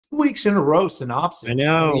2 weeks in a row, I Synopsys. I mean,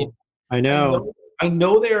 know. I I know. know, I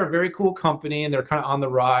know they are a very cool company and they're kind of on the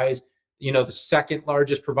rise. You know, the second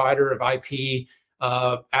largest provider of IP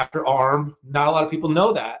after ARM. Not a lot of people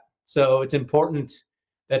know that, so it's important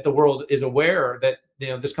that the world is aware that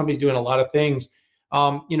this company's doing a lot of things.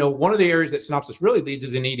 One of the areas that Synopsys really leads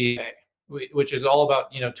is in EDA, which is all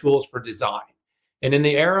about tools for design. And in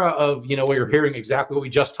the era of where you're hearing exactly what we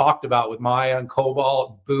just talked about with Maya and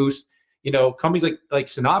Cobalt, Boost, companies like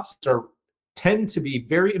Synopsys tend to be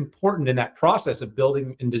very important in that process of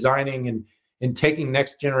building and designing and taking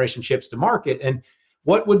next generation chips to market. And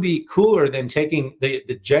what would be cooler than taking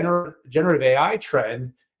the generative AI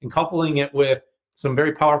trend and coupling it with some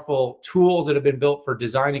very powerful tools that have been built for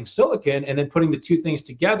designing silicon, and then putting the two things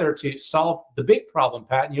together to solve the big problem,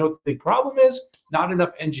 Pat? And what the big problem is? Not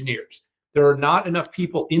enough engineers. There are not enough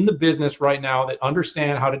people in the business right now that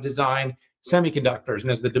understand how to design semiconductors.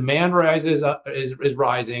 And as the demand rises is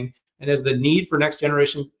rising, and as the need for next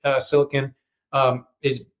generation silicon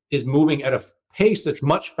is moving at a pace that's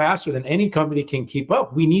much faster than any company can keep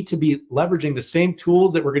up, we need to be leveraging the same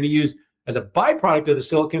tools that we're going to use as a byproduct of the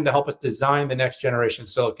silicon to help us design the next generation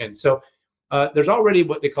silicon. So there's already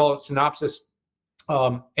what they call Synopsys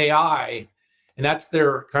AI, and that's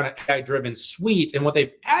their kind of AI-driven suite. And what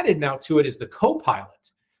they've added now to it is the Copilot.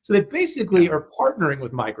 So they basically are partnering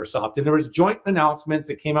with Microsoft, and there was joint announcements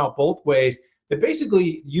that came out both ways that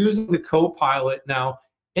basically using the Copilot now,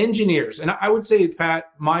 engineers, and I would say,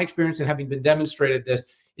 Pat, my experience in having been demonstrated this,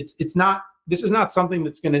 this is not something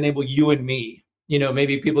that's going to enable you and me,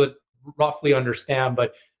 maybe people that roughly understand,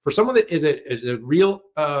 but for someone that is a real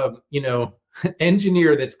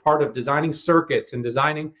engineer that's part of designing circuits and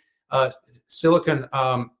designing silicon,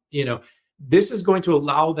 this is going to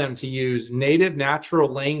allow them to use native natural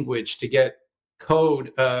language to get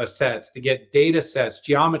code sets, to get data sets,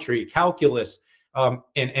 geometry, calculus,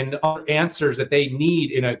 and other answers that they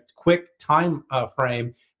need in a quick time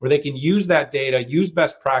frame, where they can use that data, use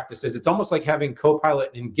best practices. It's almost like having Copilot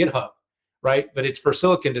in GitHub, right? But it's for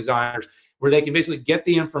silicon designers, where they can basically get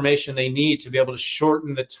the information they need to be able to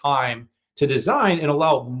shorten the time to design and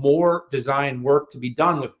allow more design work to be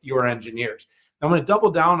done with fewer engineers. I'm going to double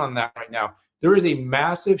down on that right now. There is a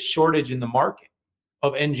massive shortage in the market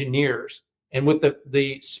of engineers. And with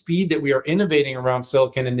the speed that we are innovating around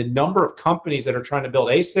silicon and the number of companies that are trying to build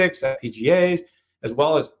ASICs, FPGAs, as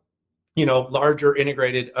well as larger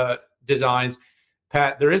integrated designs,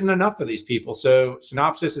 Pat, there isn't enough of these people. So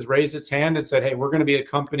Synopsys has raised its hand and said, hey, we're going to be a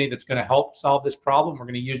company that's going to help solve this problem. We're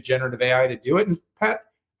going to use generative AI to do it. And Pat,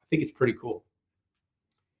 I think it's pretty cool.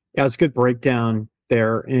 Yeah, it's a good breakdown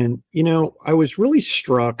there. And, I was really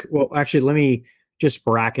struck. Well, actually, let me just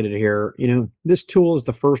bracket it here. This tool is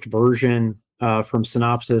the first version from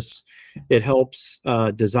Synopsys. It helps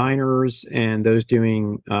designers and those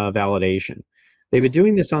doing validation. They've been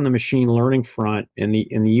doing this on the machine learning front, and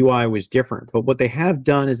the UI was different. But what they have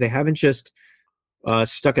done is they haven't just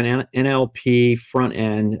stuck an NLP front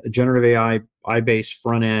end, a generative AI-based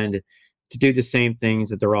front end, to do the same things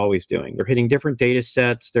that they're always doing. They're hitting different data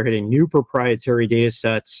sets. They're hitting new proprietary data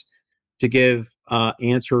sets to give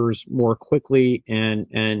answers more quickly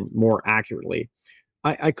and more accurately.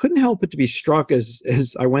 I couldn't help but to be struck as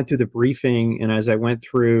I went through the briefing and as I went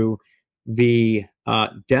through the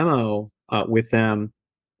demo with them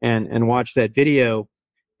and watched that video.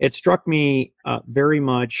 It struck me very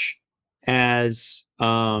much as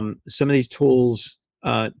some of these tools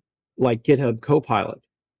like GitHub Copilot,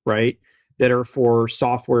 right, that are for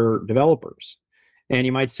software developers. And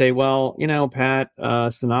you might say, well, Pat,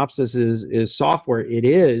 Synopsys is software. It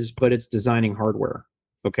is, but it's designing hardware.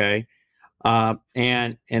 Okay.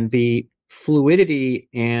 And the fluidity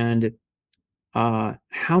and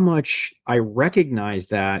how much I recognize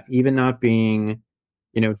that, even not being,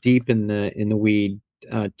 deep in the weed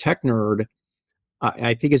tech nerd,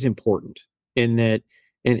 I think is important in that,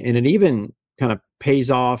 and it even kind of pays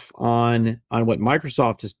off on what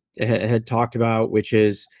Microsoft had talked about, which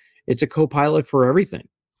is it's a Copilot for everything.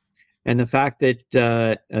 And the fact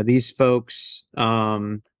that these folks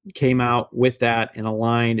came out with that and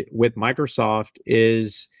aligned with Microsoft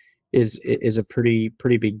is a pretty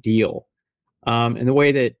big deal. And the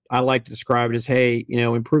way that I like to describe it is, hey,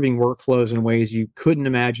 improving workflows in ways you couldn't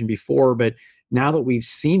imagine before, but now that we've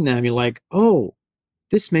seen them, you're like, oh,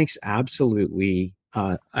 this makes absolute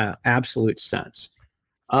sense.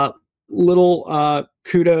 Little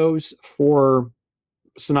kudos for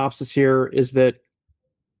Synopsys here is that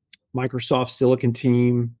Microsoft Silicon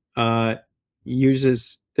team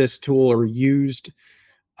uses this tool or used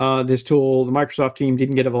this tool. The Microsoft team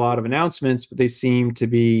didn't get a lot of announcements, but they seem to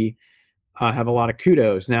be have a lot of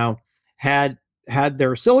kudos. Now, had had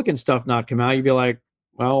their silicon stuff not come out, you'd be like,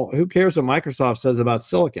 well, who cares what Microsoft says about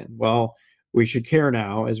silicon? Well, we should care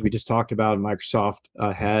now, as we just talked about. Microsoft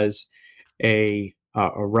has a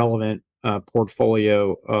relevant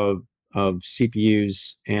portfolio of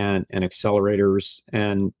CPUs and accelerators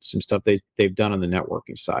and some stuff they've done on the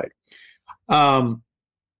networking side.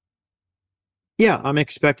 Yeah, I'm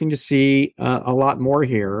expecting to see a lot more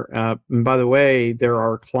here. And by the way, there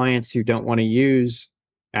are clients who don't want to use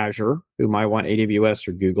Azure, who might want AWS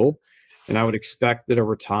or Google. And I would expect that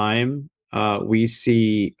over time, we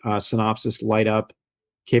see Synopsys light up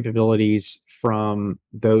capabilities from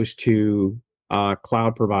those two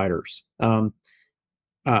cloud providers.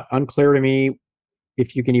 Unclear to me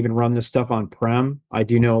if you can even run this stuff on-prem. I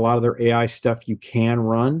do know a lot of their AI stuff you can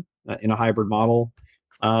run in a hybrid model,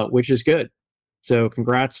 which is good. So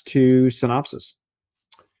congrats to Synopsys.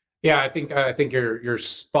 Yeah, I think you're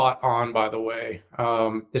spot on. By the way,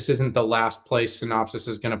 this isn't the last place Synopsys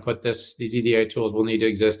is going to put this. These EDA tools will need to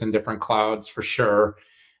exist in different clouds for sure.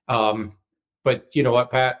 But you know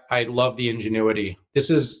what, Pat? I love the ingenuity. This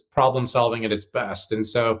is problem solving at its best, and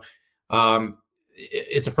so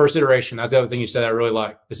it's a first iteration. That's the other thing you said I really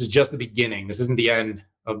like. This is just the beginning. This isn't the end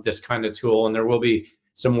of this kind of tool, and there will be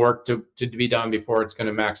some work to be done before it's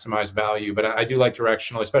going to maximize value. But I do like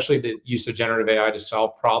directional, especially the use of generative AI to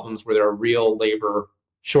solve problems where there are real labor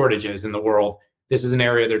shortages in the world. This is an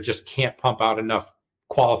area that just can't pump out enough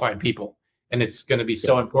qualified people. And it's going to be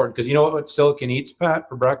so important because you know what silicon eats, Pat,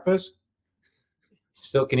 for breakfast?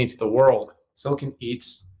 Silicon eats the world. Silicon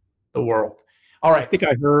eats the world. All right. I think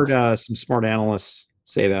I heard some smart analysts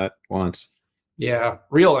say that once. Yeah,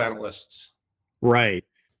 real analysts. Right.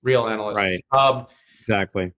 Real analysts. Right. Exactly.